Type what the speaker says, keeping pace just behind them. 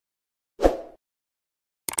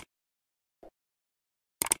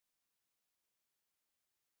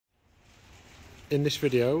In this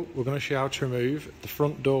video, we're going to show you how to remove the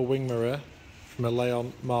front door wing mirror from a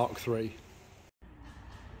Leon Mk3.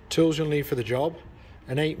 Tools you'll need for the job: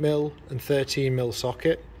 an 8mm and 13mm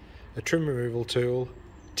socket, a trim removal tool,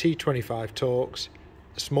 T25 Torx,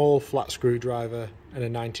 a small flat screwdriver and a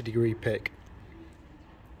 90-degree pick.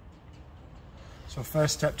 So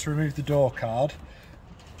first step, to remove the door card,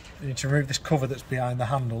 you need to remove this cover that's behind the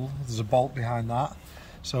handle. There's a bolt behind that.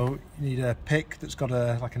 So you need a pick that's got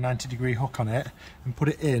like a 90-degree hook on it, and put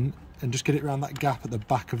it in and just get it around that gap at the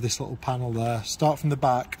back of this little panel there. Start from the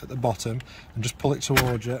back at the bottom and just pull it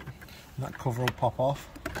towards it, and that cover will pop off.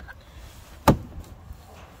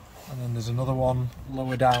 And then there's another one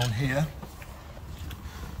lower down here.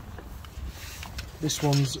 This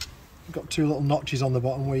one's got two little notches on the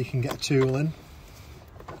bottom where you can get a tool in.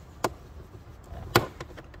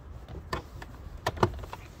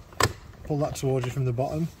 Pull that towards you from the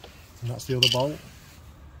bottom, and that's the other bolt.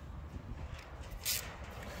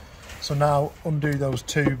 So now undo those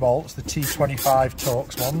two bolts, the T25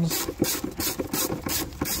 Torx ones.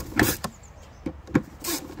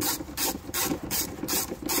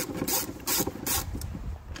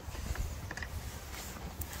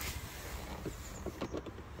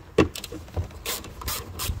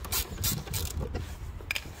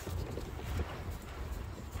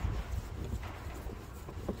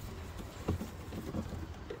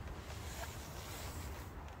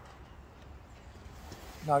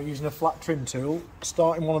 Now, using a flat trim tool,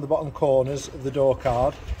 start in one of the bottom corners of the door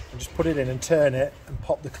card and just put it in and turn it and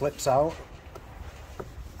pop the clips out.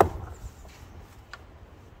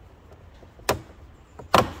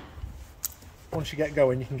 Once you get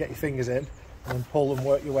going, you can get your fingers in and then pull and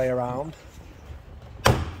work your way around.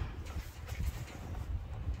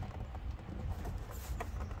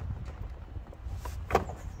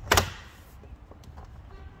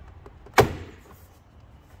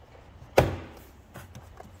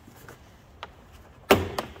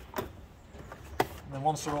 And then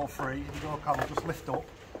once they're all free, the door card will just lift up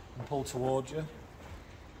and pull towards you.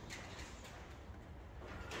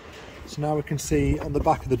 So now we can see on the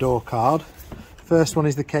back of the door card, first one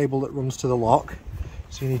is the cable that runs to the lock.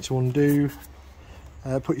 So you need to undo,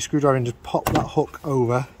 put your screwdriver in, just pop that hook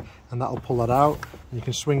over, and that'll pull that out. And you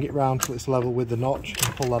can swing it round till it's level with the notch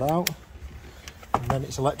and pull that out. And then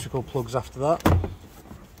it's electrical plugs after that.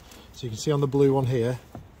 So you can see on the blue one here,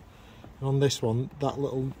 and on this one, that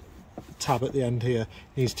little tab at the end here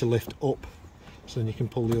needs to lift up, so then you can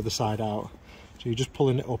pull the other side out. So you're just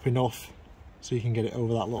pulling it up enough so you can get it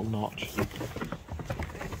over that little notch.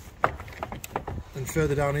 And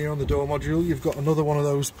further down here on the door module, you've got another one of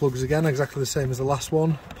those plugs again, exactly the same as the last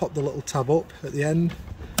one. Pop the little tab up at the end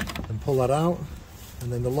and pull that out,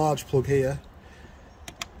 and then the large plug here,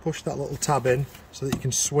 push that little tab in so that you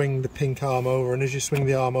can swing the pink arm over, and as you swing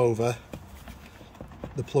the arm over,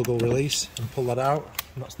 the plug will release and pull that out,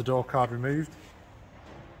 and that's the door card removed.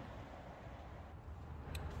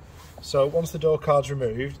 So once the door card's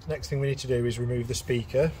removed, next thing we need to do is remove the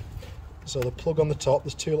speaker. So the plug on the top,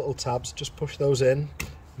 there's two little tabs, just push those in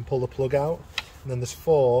and pull the plug out, and then there's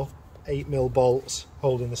four 8mm bolts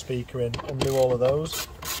holding the speaker in. Undo all of those.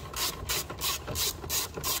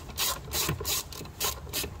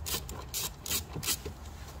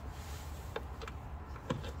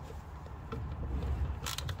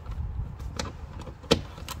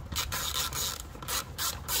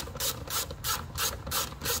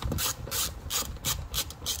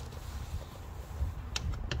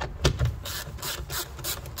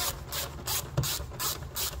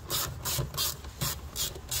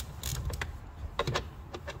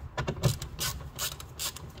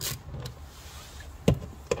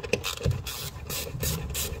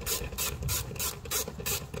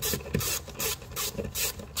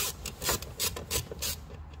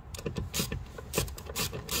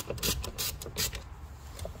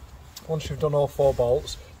 Once you've done all four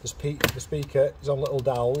bolts, the speaker is on little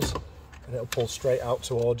dowels and it'll pull straight out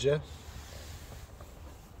towards you.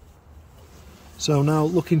 So now,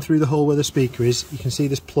 looking through the hole where the speaker is, you can see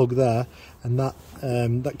this plug there, and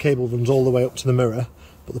that cable runs all the way up to the mirror,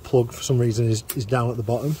 but the plug for some reason is down at the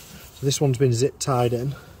bottom. So this one's been zip tied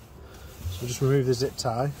in. So just remove the zip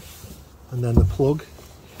tie, and then the plug,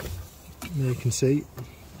 there you can see,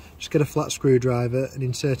 just get a flat screwdriver and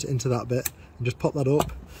insert it into that bit and just pop that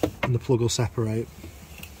up, and the plug will separate.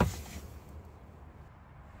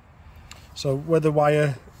 So where the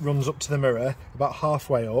wire runs up to the mirror, about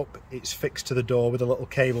halfway up, it's fixed to the door with a little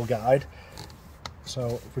cable guide.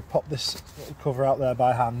 So if we pop this little cover out there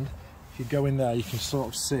by hand, if you go in there, you can sort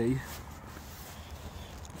of see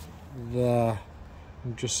there,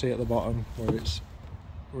 you just see at the bottom where it's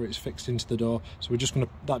where it's fixed into the door. So we're just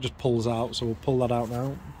that just pulls out, so we'll pull that out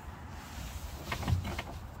now.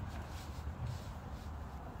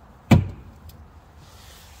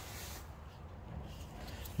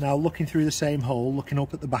 Now looking through the same hole, looking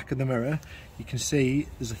up at the back of the mirror, you can see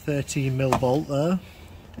there's a 13mm bolt there.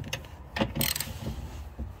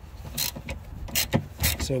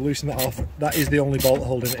 So loosen that off. That is the only bolt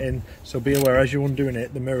holding it in. So be aware as you're undoing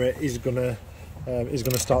it, the mirror is gonna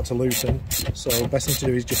start to loosen. So best thing to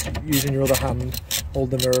do is just using your other hand, hold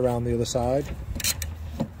the mirror around the other side.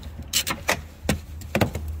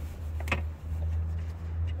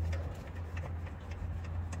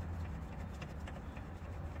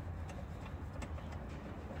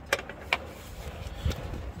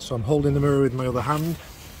 So I'm holding the mirror with my other hand.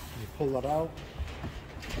 You pull that out.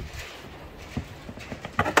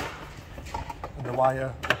 And the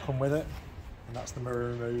wire will come with it. And that's the mirror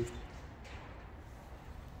removed.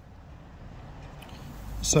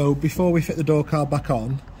 So before we fit the door card back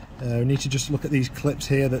on, we need to just look at these clips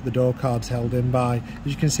here that the door card's held in by.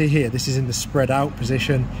 As you can see here, this is in the spread out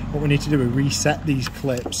position. What we need to do is reset these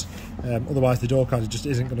clips, otherwise the door card just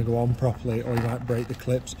isn't going to go on properly, or you might break the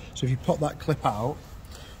clips. So if you pop that clip out,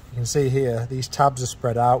 you can see here these tabs are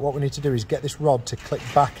spread out. What we need to do is get this rod to click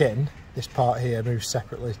back in. This part here moves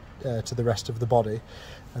separately to the rest of the body,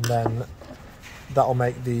 and then that'll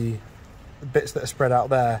make the bits that are spread out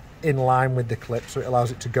there in line with the clip, so it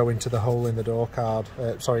allows it to go into the hole in the door card,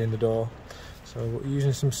 in the door. So we're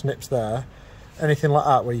using some snips there, anything like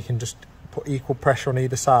that where you can just put equal pressure on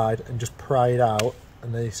either side and just pry it out,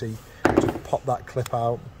 and there you see, just pop that clip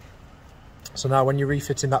out. So now when you're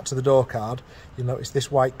refitting that to the door card, you'll notice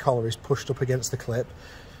this white collar is pushed up against the clip.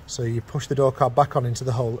 So you push the door card back on into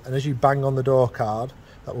the hole, and as you bang on the door card,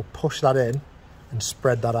 that will push that in and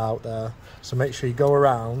spread that out there. So make sure you go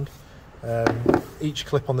around each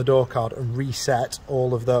clip on the door card and reset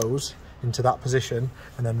all of those into that position,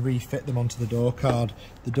 and then refit them onto the door card.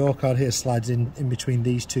 The door card here slides in between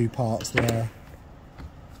these two parts there.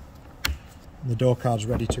 And the door card's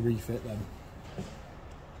ready to refit then.